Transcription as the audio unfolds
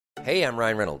Hey, I'm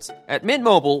Ryan Reynolds. At Mint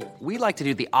Mobile, we like to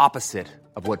do the opposite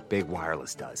of what Big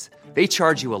Wireless does. They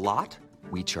charge you a lot,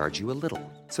 we charge you a little.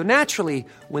 So naturally,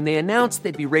 when they announced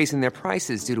they'd be raising their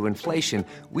prices due to inflation,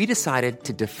 we decided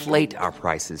to deflate our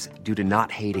prices due to not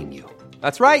hating you.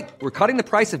 That's right. We're cutting the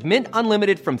price of Mint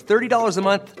Unlimited from $30 a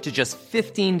month to just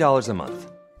 $15 a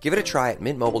month. Give it a try at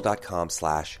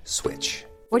mintmobile.com/switch.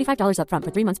 $45 up front for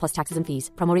 3 months plus taxes and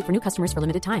fees. Promo rate for new customers for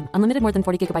limited time. Unlimited more than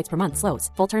 40 gigabytes per month. Slows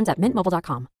full terms at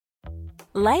mintmobile.com.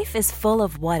 Life is full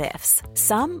of what-ifs.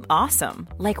 Some awesome,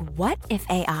 like what if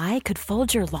AI could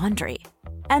fold your laundry?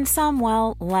 And some,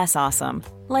 well, less awesome,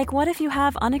 like what if you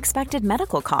have unexpected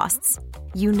medical costs?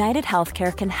 United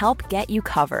Healthcare can help get you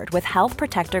covered with Health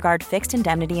Protector Guard fixed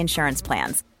indemnity insurance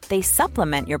plans. They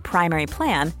supplement your primary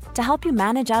plan to help you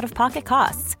manage out-of-pocket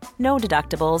costs. No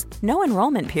deductibles, no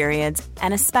enrollment periods,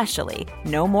 and especially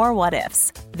no more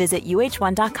what-ifs. Visit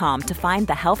uh1.com to find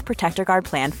the Health Protector Guard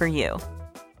plan for you.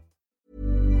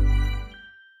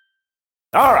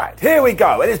 All right, here we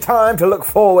go. It is time to look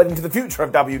forward into the future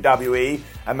of WWE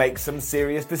and make some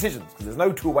serious decisions, because there's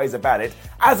no two ways about it.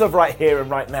 As of right here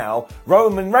and right now,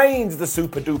 Roman Reigns is the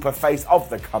super-duper face of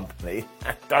the company.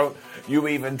 Don't you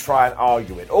even try and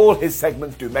argue it. All his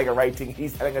segments do mega rating,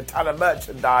 he's selling a ton of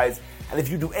merchandise, and if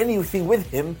you do anything with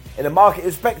him in a market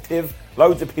perspective,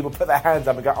 loads of people put their hands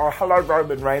up and go, oh, hello,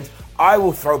 Roman Reigns, I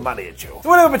will throw money at you. So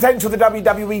whatever potential the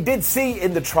WWE did see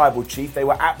in the Tribal Chief, they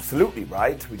were absolutely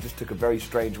right. We just took a very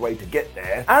strange way to get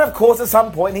there. And of course, at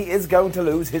some point, he is going to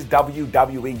lose his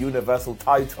WWE Universal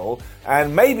title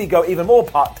and maybe go even more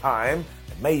part-time,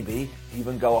 and maybe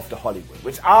even go off to Hollywood,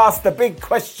 which asks the big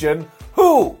question,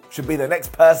 who should be the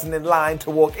next person in line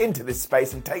to walk into this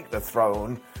space and take the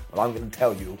throne? Well, I'm going to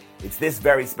tell you, it's this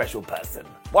very special person.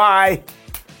 Why?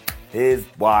 Here's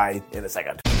why in a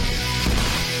second.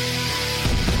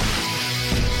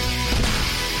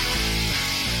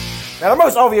 Now, the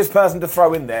most obvious person to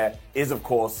throw in there is, of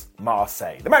course,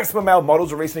 Marseille. The Maximum Male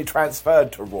models were recently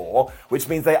transferred to Raw, which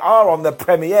means they are on the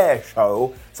premiere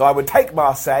show, so I would take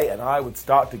Marseille and I would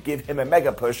start to give him a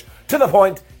mega push to the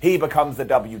point he becomes the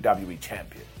WWE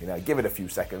champion. You know, give it a few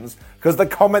seconds, because the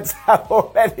comments have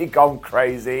already gone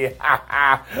crazy.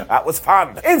 That was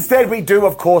fun. Instead, we do,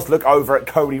 of course, look over at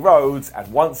Cody Rhodes,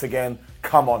 and once again,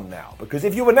 come on now. Because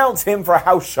if you announce him for a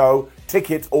house show,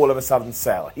 tickets all of a sudden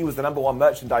sell. He was the #1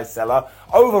 merchandise seller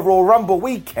over Raw Rumble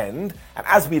weekend, and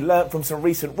as we learnt from some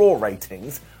recent Raw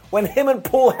ratings, when him and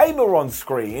Paul Heyman were on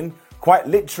screen, quite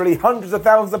literally hundreds of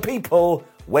thousands of people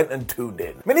went and tuned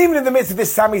in. I mean, even in the midst of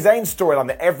this Sami Zayn storyline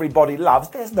that everybody loves,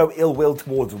 there's no ill will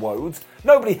towards Rhodes.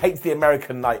 Nobody hates the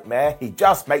American Nightmare. He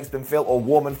just makes them feel all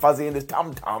warm and fuzzy in his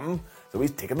tum-tum. So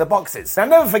he's ticking the boxes. Now,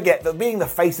 never forget that being the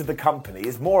face of the company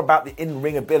is more about the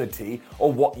in-ring ability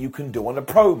or what you can do on a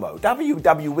promo.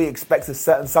 WWE expects a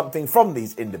certain something from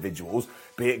these individuals,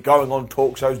 be it going on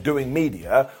talk shows, doing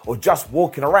media, or just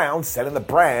walking around selling the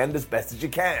brand as best as you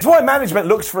can. That's why management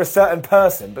looks for a certain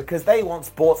person, because they want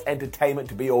sports entertainment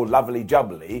to be all lovely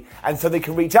jubbly, and so they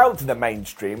can reach out to the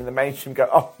mainstream, and the mainstream go,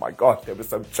 oh my gosh, they were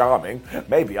so charming,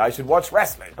 maybe I should watch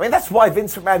wrestling. I mean, that's why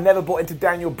Vince McMahon never bought into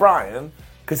Daniel Bryan,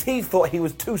 because he thought he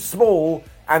was too small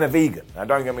and a vegan. Now,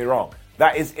 don't get me wrong.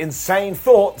 That is insane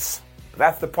thoughts, but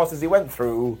that's the process he went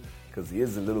through, because he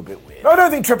is a little bit weird. Now, I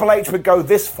don't think Triple H would go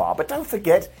this far, but don't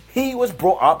forget, he was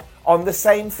brought up on the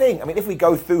same thing. I mean, if we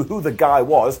go through who the guy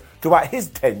was throughout his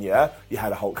tenure, you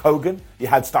had Hulk Hogan, you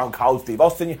had Stone Cold Steve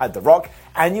Austin, you had The Rock,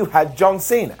 and you had John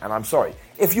Cena. And I'm sorry,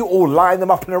 if you all line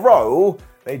them up in a row,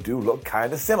 they do look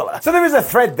kind of similar. So there is a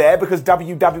thread there, because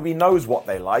WWE knows what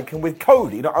they like, and with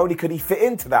Cody, not only could he fit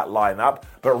into that lineup,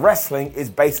 but wrestling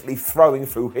is basically flowing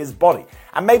through his body.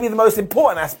 And maybe the most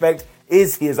important aspect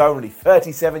is he is only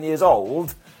 37 years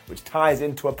old, which ties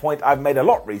into a point I've made a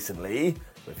lot recently.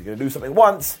 But if you're going to do something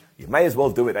once, you may as well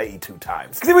do it 82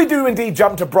 times. Because if we do indeed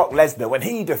jump to Brock Lesnar, when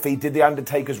he defeated The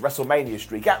Undertaker's WrestleMania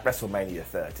streak at WrestleMania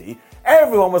 30,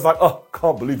 everyone was like, oh,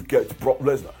 can't believe it gets Brock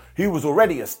Lesnar. He was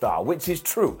already a star, which is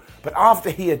true. But after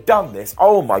he had done this,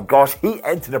 oh my gosh, he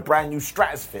entered a brand new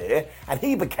stratosphere and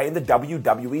he became the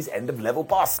WWE's end-of-level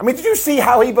boss. I mean, did you see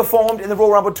how he performed in the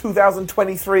Royal Rumble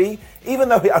 2023? Even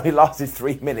though he only lasted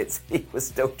 3 minutes, he was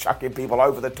still chucking people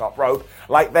over the top rope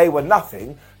like they were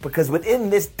nothing, because within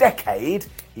this decade,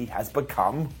 he has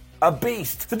become a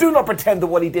beast. So do not pretend that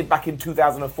what he did back in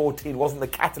 2014 wasn't the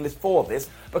catalyst for this,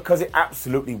 because it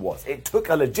absolutely was. It took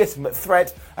a legitimate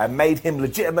threat and made him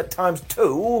legitimate times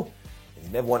 2 You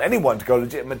never want anyone to go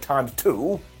legitimate times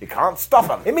 2. You can't stop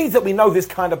them. It means that we know this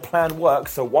kind of plan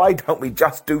works, so why don't we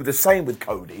just do the same with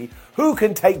Cody, who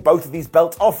can take both of these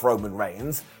belts off Roman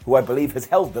Reigns, who I believe has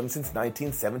held them since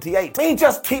 1978. We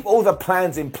just keep all the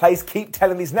plans in place, keep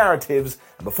telling these narratives,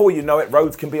 and before you know it,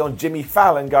 Rhodes can be on Jimmy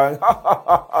Fallon going, ha ha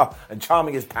ha ha, and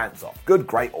charming his pants off. Good,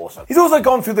 great, awesome. He's also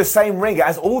gone through the same ringer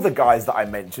as all the guys that I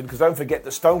mentioned, because don't forget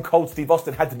that Stone Cold Steve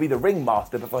Austin had to be the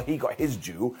ringmaster before he got his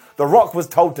due. The Rock was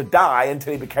told to die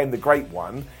until he became the Great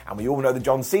One, and we all know the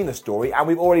John Cena story, and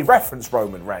we've already referenced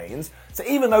Roman Reigns. So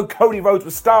even though Cody Rhodes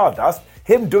was Stardust,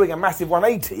 him doing a massive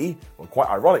 180, well, quite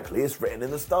ironically, it's written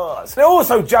in the stars. It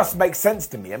also just makes sense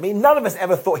to me. I mean, none of us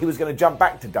ever thought he was going to jump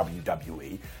back to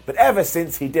WWE, but ever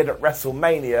since he did at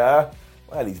WrestleMania,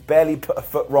 well, he's barely put a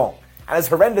foot wrong. And as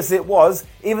horrendous as it was,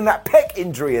 even that pec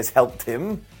injury has helped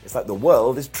him. It's like the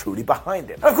world is truly behind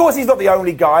him. And of course, he's not the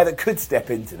only guy that could step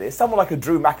into this. Someone like a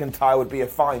Drew McIntyre would be a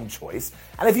fine choice.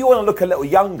 And if you want to look a little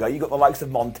younger, you've got the likes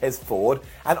of Montez Ford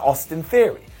and Austin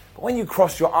Theory. But when you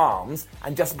cross your arms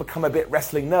and just become a bit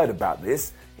wrestling nerd about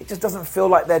this, it just doesn't feel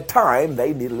like their time.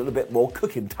 They need a little bit more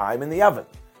cooking time in the oven.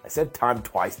 I said time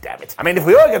twice, damn it. I mean, if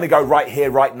we are going to go right here,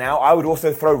 right now, I would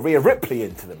also throw Rhea Ripley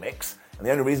into the mix. And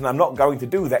the only reason I'm not going to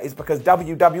do that is because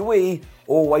WWE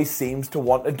always seems to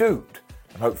want a dude.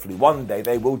 And hopefully one day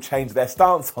they will change their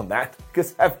stance on that,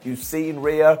 because have you seen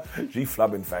Rhea? She's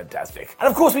flubbing fantastic. And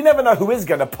of course we never know who is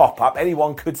going to pop up,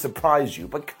 anyone could surprise you,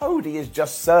 but Cody is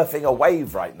just surfing a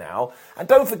wave right now. And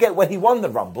don't forget, when he won the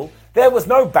Rumble, there was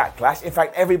no backlash. In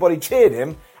fact, everybody cheered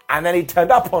him, and then he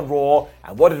turned up on Raw,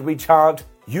 and what did we chant?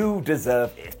 You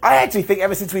deserve it. I actually think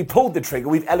ever since we pulled the trigger,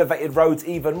 we've elevated Rhodes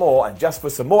even more, and just for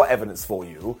some more evidence for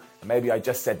you, and maybe I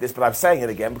just said this, but I'm saying it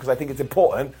again because I think it's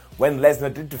important, when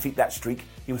Lesnar did defeat that streak,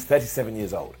 he was 37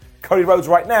 years old. Cody Rhodes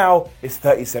right now is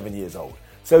 37 years old.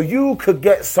 So you could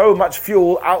get so much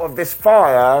fuel out of this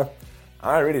fire,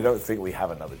 I really don't think we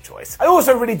have another choice. I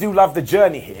also really do love the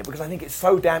journey here because I think it's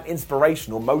so damn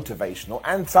inspirational, motivational,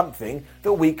 and something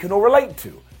that we can all relate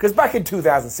to. Because back in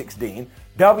 2016,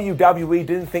 WWE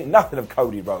didn't think nothing of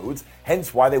Cody Rhodes,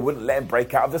 hence why they wouldn't let him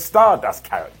break out of the Stardust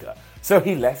character. So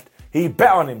he left, he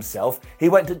bet on himself, he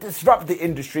went to disrupt the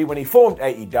industry when he formed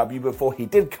AEW before he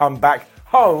did come back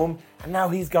home, and now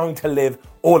he's going to live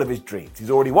all of his dreams. He's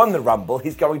already won the Rumble,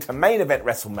 he's going to main event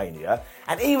WrestleMania,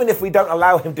 and even if we don't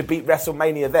allow him to beat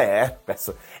WrestleMania there,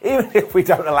 even if we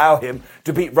don't allow him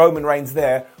to beat Roman Reigns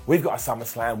there, we've got a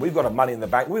SummerSlam, we've got a Money in the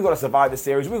Bank, we've got a Survivor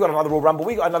Series, we've got another Royal Rumble,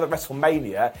 we've got another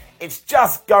WrestleMania. It's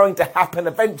just going to happen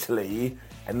eventually,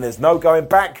 and there's no going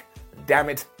back. Damn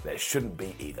it, there shouldn't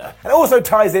be either. And it also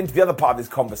ties into the other part of this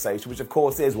conversation, which of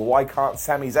course is, well, why can't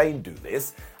Sami Zayn do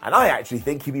this? And I actually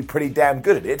think he'd be pretty damn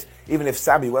good at it, even if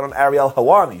Sami went on Ariel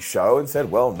Helwani's show and said,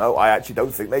 well, no, I actually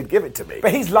don't think they'd give it to me.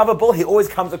 But he's lovable, he always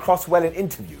comes across well in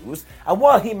interviews, and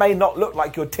while he may not look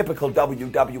like your typical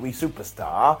WWE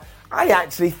superstar, I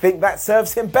actually think that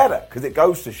serves him better, because it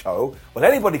goes to show, well,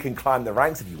 anybody can climb the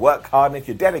ranks if you work hard and if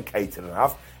you're dedicated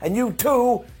enough, and you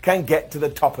too can get to the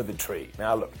top of the tree.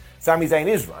 Now look, Sami Zayn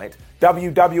is right.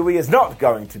 WWE is not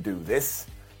going to do this.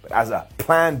 But as a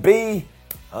plan B,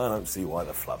 I don't see why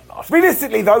the flub not.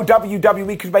 Realistically though,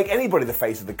 WWE could make anybody the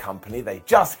face of the company. They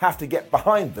just have to get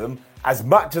behind them as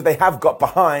much as they have got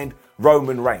behind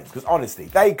Roman Reigns. Because honestly,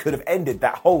 they could have ended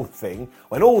that whole thing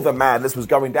when all the madness was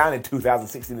going down in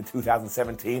 2016 and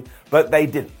 2017, but they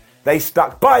didn't. They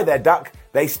stuck by their duck,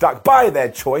 they stuck by their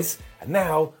choice, and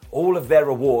now all of their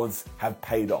rewards have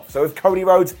paid off. So if Cody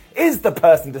Rhodes is the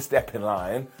person to step in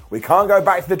line, we can't go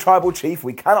back to the tribal chief,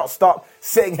 we cannot stop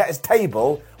sitting at his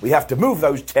table, we have to move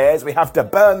those chairs, we have to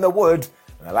burn the wood,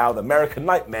 and allow the American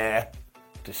Nightmare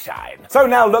to shine. So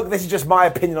now look, this is just my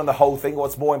opinion on the whole thing.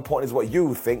 What's more important is what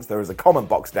you think. There is a comment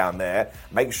box down there.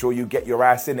 Make sure you get your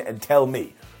ass in it and tell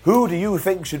me, who do you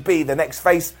think should be the next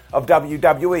face of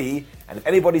WWE? And if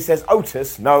anybody says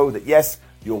Otis, know that yes,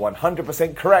 you're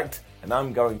 100% correct, and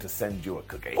I'm going to send you a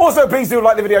cookie. Also, please do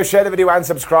like the video, share the video, and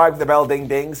subscribe to the bell ding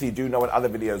ding so you do know when other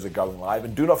videos are going live.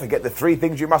 And do not forget the 3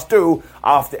 things you must do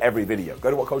after every video.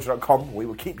 Go to WhatCulture.com. We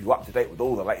will keep you up to date with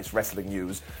all the latest wrestling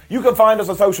news. You can find us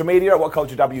on social media at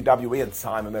WhatCultureWWE and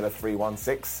Simon Miller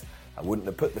 316. I wouldn't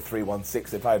have put the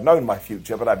 316 if I had known my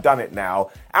future, but I've done it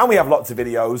now. And we have lots of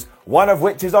videos, one of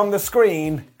which is on the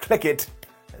screen. Click it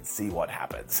and see what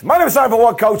happens. My name is Simon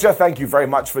What Culture. Thank you very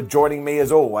much for joining me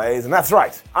as always. And that's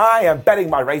right, I am betting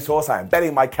my racehorse, I am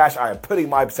betting my cash, I am putting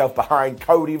myself behind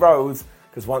Cody Rhodes,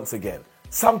 because once again,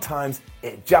 sometimes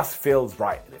it just feels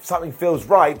right. And if something feels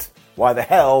right, why the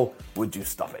hell would you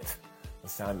stop it? It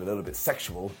sounded a little bit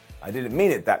sexual. I didn't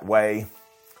mean it that way.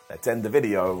 Let's end the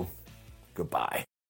video. Goodbye.